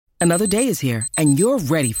Another day is here, and you're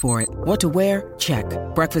ready for it. What to wear? Check.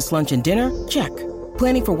 Breakfast, lunch, and dinner? Check.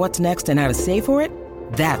 Planning for what's next and how to save for it?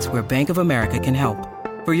 That's where Bank of America can help.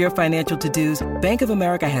 For your financial to-dos, Bank of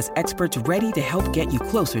America has experts ready to help get you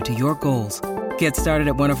closer to your goals. Get started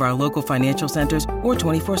at one of our local financial centers or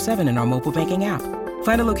 24/7 in our mobile banking app.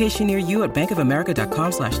 Find a location near you at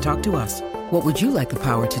bankofamerica.com/talktous. What would you like the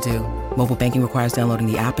power to do? Mobile banking requires downloading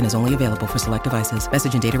the app and is only available for select devices.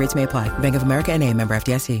 Message and data rates may apply. Bank of America N.A., member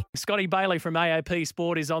FDIC. Scotty Bailey from AAP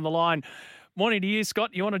Sport is on the line. Morning to you,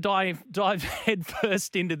 Scott. You want to dive head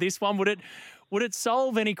first into this one? Would it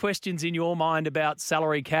solve any questions in your mind about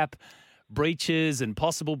salary cap breaches and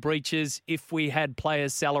possible breaches if we had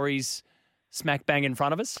players' salaries smack bang in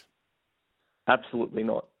front of us? Absolutely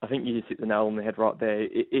not. I think you just hit the nail on the head right there.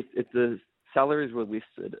 If the salaries were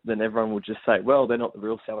listed, then everyone would just say, well, they're not the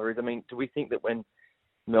real salaries. I mean, do we think that when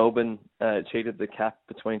Melbourne cheated the cap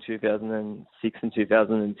between 2006 and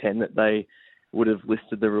 2010 that they would have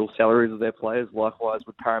listed the real salaries of their players? Likewise,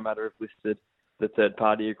 would Parramatta have listed the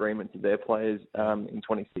third-party agreements of their players in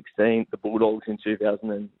 2016? The Bulldogs in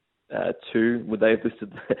 2002, would they have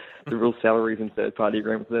listed the real salaries and third-party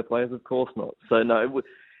agreements of their players? Of course not. So, no,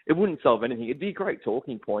 it wouldn't solve anything. It'd be a great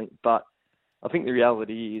talking point, but I think the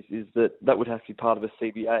reality is that would have to be part of a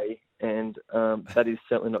CBA, and that is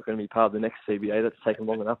certainly not going to be part of the next CBA. That's taken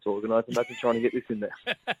long enough to organise. Imagine trying to get this in there.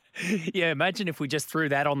 Yeah, imagine if we just threw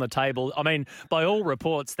that on the table. I mean, by all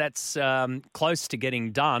reports, that's close to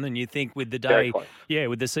getting done, and you think with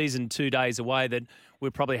the season 2 days away that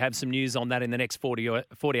we'll probably have some news on that in the next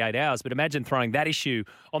 48 hours. But imagine throwing that issue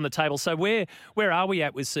on the table. So where are we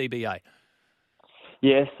at with CBA?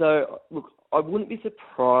 Yeah, so look, I wouldn't be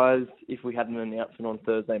surprised if we had an announcement on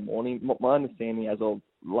Thursday morning. My understanding as of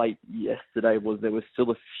late yesterday was there was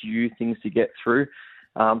still a few things to get through.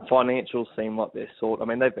 Financials seem like they're sorted. I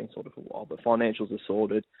mean, they've been sorted for a while, but financials are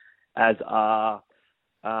sorted, as are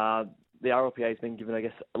the RLPA has been given, I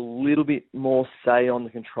guess, a little bit more say on the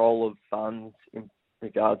control of funds in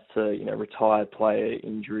regards to, retired player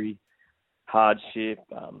injury, hardship,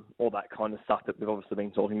 all that kind of stuff that we've obviously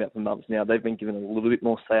been talking about for months now. They've been given a little bit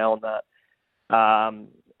more say on that.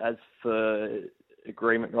 As for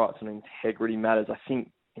agreement rights and integrity matters, I think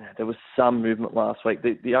there was some movement last week.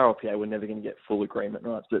 The RLPA were never going to get full agreement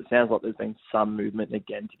rights, but it sounds like there's been some movement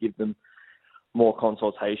again to give them more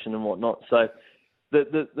consultation and whatnot. So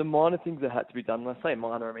the minor things that had to be done, and I say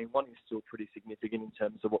minor, I mean one is still pretty significant in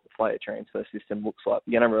terms of what the player transfer system looks like.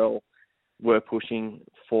 The NRL were pushing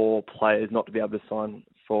for players not to be able to sign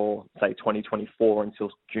for, say, 2024 until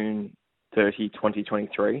June 30,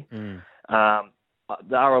 2023.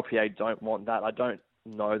 The RLPA don't want that. I don't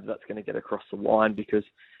know that that's going to get across the line because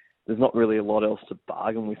there's not really a lot else to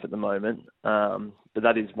bargain with at the moment. But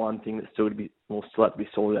that is one thing that still have to be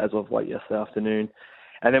sorted as of late yesterday afternoon.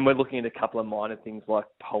 And then we're looking at a couple of minor things like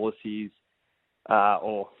policies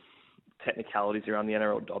or technicalities around the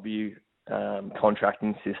NRLW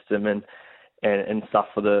contracting system and stuff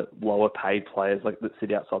for the lower paid players like that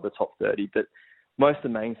sit outside the top 30. But most of the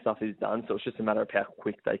main stuff is done, so it's just a matter of how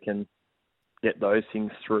quick they can get those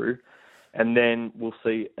things through. And then we'll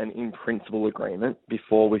see an in-principle agreement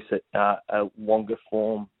before we set a longer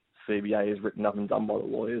form CBA is written up and done by the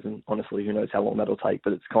lawyers. And honestly, who knows how long that'll take,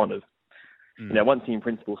 but it's kind of, once the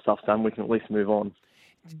in-principle stuff's done, we can at least move on.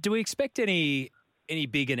 Do we expect any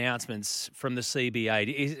big announcements from the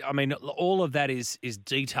CBA? I mean, all of that is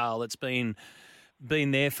detail that's been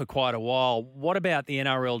there for quite a while. What about the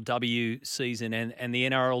NRLW season and the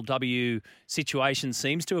NRLW situation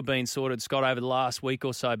seems to have been sorted, Scott, over the last week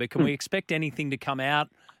or so, but can we expect anything to come out?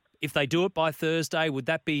 If they do it by Thursday, would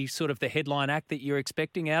that be sort of the headline act that you're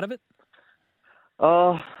expecting out of it?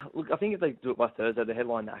 Look, I think if they do it by Thursday, the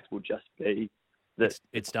headline act will just be that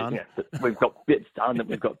it's done. That we've got bits done, that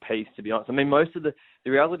we've got peace, to be honest. I mean, most of the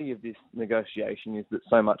reality of this negotiation is that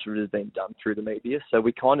so much of it has been done through the media, so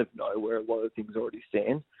we kind of know where a lot of things already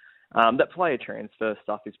stand. That player transfer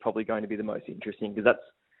stuff is probably going to be the most interesting because that's,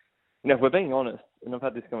 if we're being honest, and I've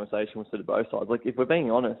had this conversation with sort of both sides, like if we're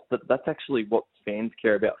being honest, that's actually what fans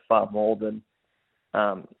care about far more than,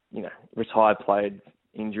 retired players,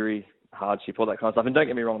 injury, hardship, all that kind of stuff. And don't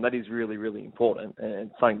get me wrong, that is really, really important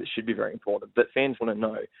and something that should be very important. But fans want to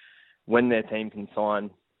know when their team can sign,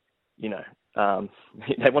 they want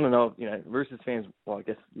to know, Roosters fans, well, I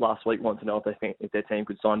guess last week want to know if their team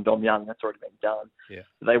could sign Dom Young. That's already been done. Yeah.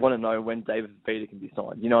 They want to know when David Fifita can be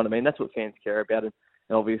signed. You know what I mean? That's what fans care about, and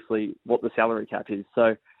obviously what the salary cap is.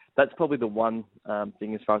 So that's probably the one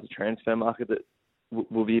thing as far as the transfer market that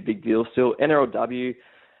will be a big deal still. NRLW,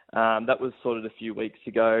 that was sorted a few weeks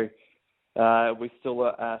ago. We still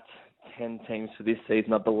are at 10 teams for this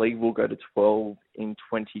season. I believe we'll go to 12 in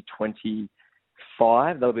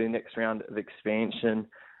 2025. That'll be the next round of expansion.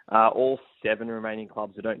 All 7 remaining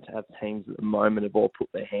clubs that don't have teams at the moment have all put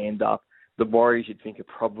their hand up. The Warriors, you'd think, are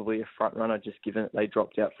probably a front runner, just given that they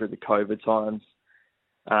dropped out through the COVID times.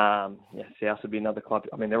 South would be another club.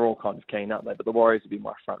 I mean, they're all kind of keen, aren't they? But the Warriors would be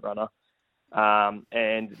my front runner.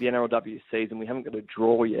 And the NRLW season, we haven't got a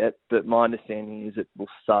draw yet, but my understanding is it will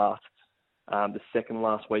start the second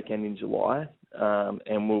last weekend in July,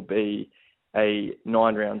 and will be a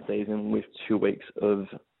 9-round season with 2 or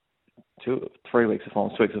 3 weeks of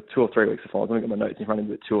finals. 2 or 3 weeks of finals. Let me get my notes in front of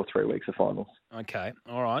me, but 2 or 3 weeks of finals. Okay,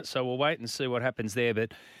 all right. So we'll wait and see what happens there.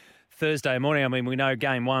 But Thursday morning, I mean, we know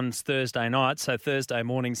game 1's Thursday night, so Thursday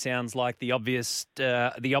morning sounds like the obvious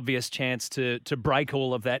chance to break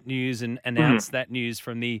all of that news and announce that news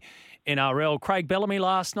from the NRL. Craig Bellamy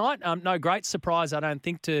last night, no great surprise, I don't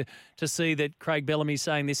think, to see that Craig Bellamy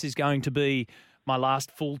saying this is going to be my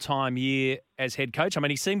last full-time year as head coach. I mean,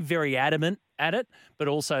 he seemed very adamant at it, but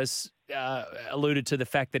also alluded to the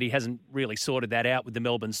fact that he hasn't really sorted that out with the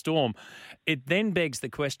Melbourne Storm. It then begs the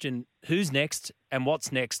question, who's next and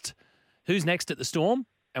what's next? Who's next at the Storm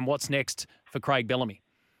and what's next for Craig Bellamy?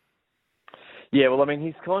 Yeah, well, I mean,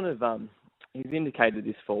 he's kind of he's indicated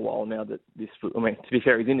this for a while now that this. I mean, to be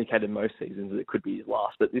fair, he's indicated most seasons that it could be his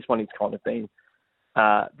last, but this one he's kind of been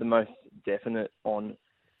the most definite on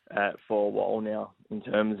for a while now in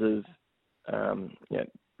terms of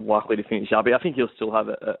likely to finish up. I think he'll still have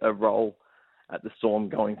a role at the Storm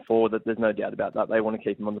going forward. There's no doubt about that. They want to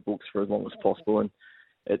keep him on the books for as long as possible, and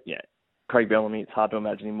Craig Bellamy, it's hard to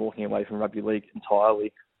imagine him walking away from rugby league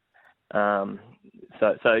entirely.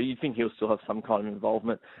 So you'd think he'll still have some kind of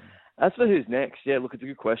involvement. As for who's next, look, it's a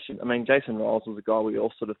good question. I mean, Jason Ryles was a guy we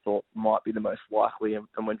all sort of thought might be the most likely, and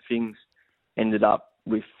when things ended up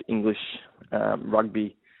with English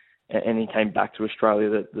rugby and he came back to Australia,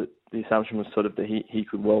 that the assumption was sort of that he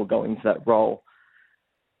could well go into that role.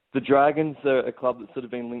 The Dragons are a club that's sort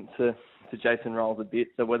of been linked to Jason Ryles a bit,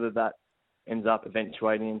 so whether that ends up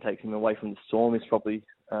eventuating and takes him away from the Storm is probably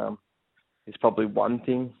one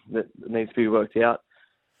thing that needs to be worked out.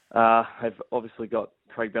 I've obviously got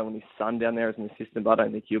Craig Bellamy's son down there as an assistant, but I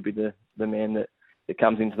don't think he'll be the man that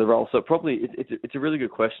comes into the role. So it's a really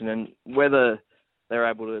good question, and whether they're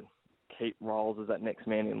able to keep Ryles as that next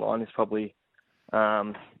man in line is probably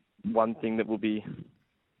one thing that will be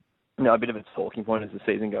a bit of a talking point as the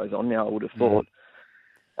season goes on. Now, I would have thought,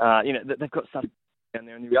 they've got stuff down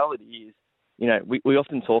there, and the reality is, we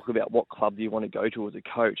often talk about what club do you want to go to as a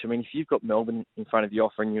coach. I mean, if you've got Melbourne in front of you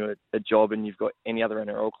offering you a job and you've got any other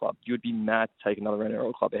NRL club, you would be mad to take another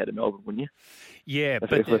NRL club ahead of Melbourne, wouldn't you? Yeah,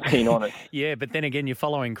 but we're keen on it. Yeah, but then again, you're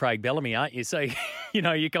following Craig Bellamy, aren't you? So,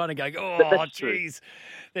 you kind of go, geez,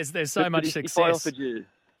 there's so much success.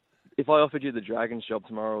 If I offered you the Dragons job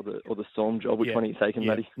tomorrow or the Storm job, which one are you taking,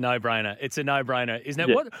 Matty? No-brainer. It's a no-brainer, isn't it?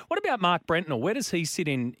 Yeah. What about Mark Brentnell? Where does he sit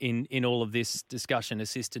in all of this discussion,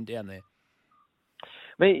 assistant down there?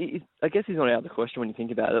 I mean, I guess he's not out of the question when you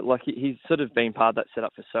think about it. Like, he's sort of been part of that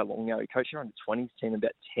setup for so long now. He coached around the 20s team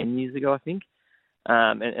about 10 years ago, I think,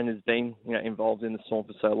 and has been involved in the Storm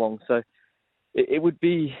for so long. So it would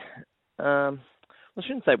be, I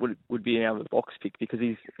shouldn't say it would be an out-of-the-box pick, because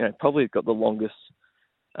he's probably got the longest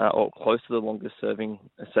or close to the longest serving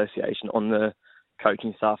association on the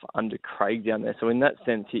coaching staff under Craig down there. So in that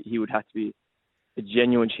sense, he would have to be a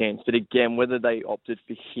genuine chance. But again, whether they opted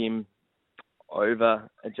for him over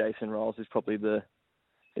a Jason Ryles is probably the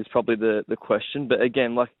question. But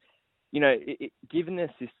again, given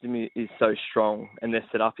their system is so strong and their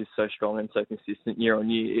setup is so strong and so consistent year on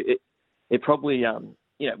year, it probably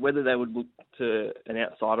whether they would look to an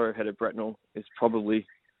outsider ahead of Brentnell is probably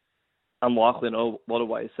unlikely in a lot of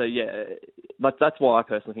ways. So that's why I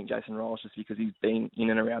personally think Jason Ryles, just because he's been in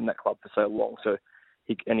and around that club for so long. So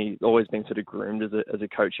he's always been sort of groomed as a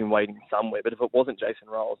coach in waiting somewhere. But if it wasn't Jason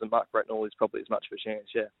Ryles, then Mark Brentnell is probably as much of a chance,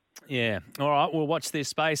 Yeah. All right, we'll watch this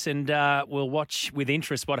space, and we'll watch with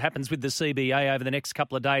interest what happens with the CBA over the next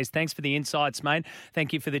couple of days. Thanks for the insights, mate.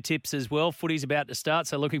 Thank you for the tips as well. Footy's about to start,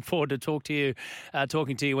 so looking forward to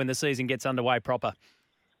talking to you when the season gets underway proper.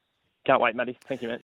 Can't wait, Matty. Thank you, mate.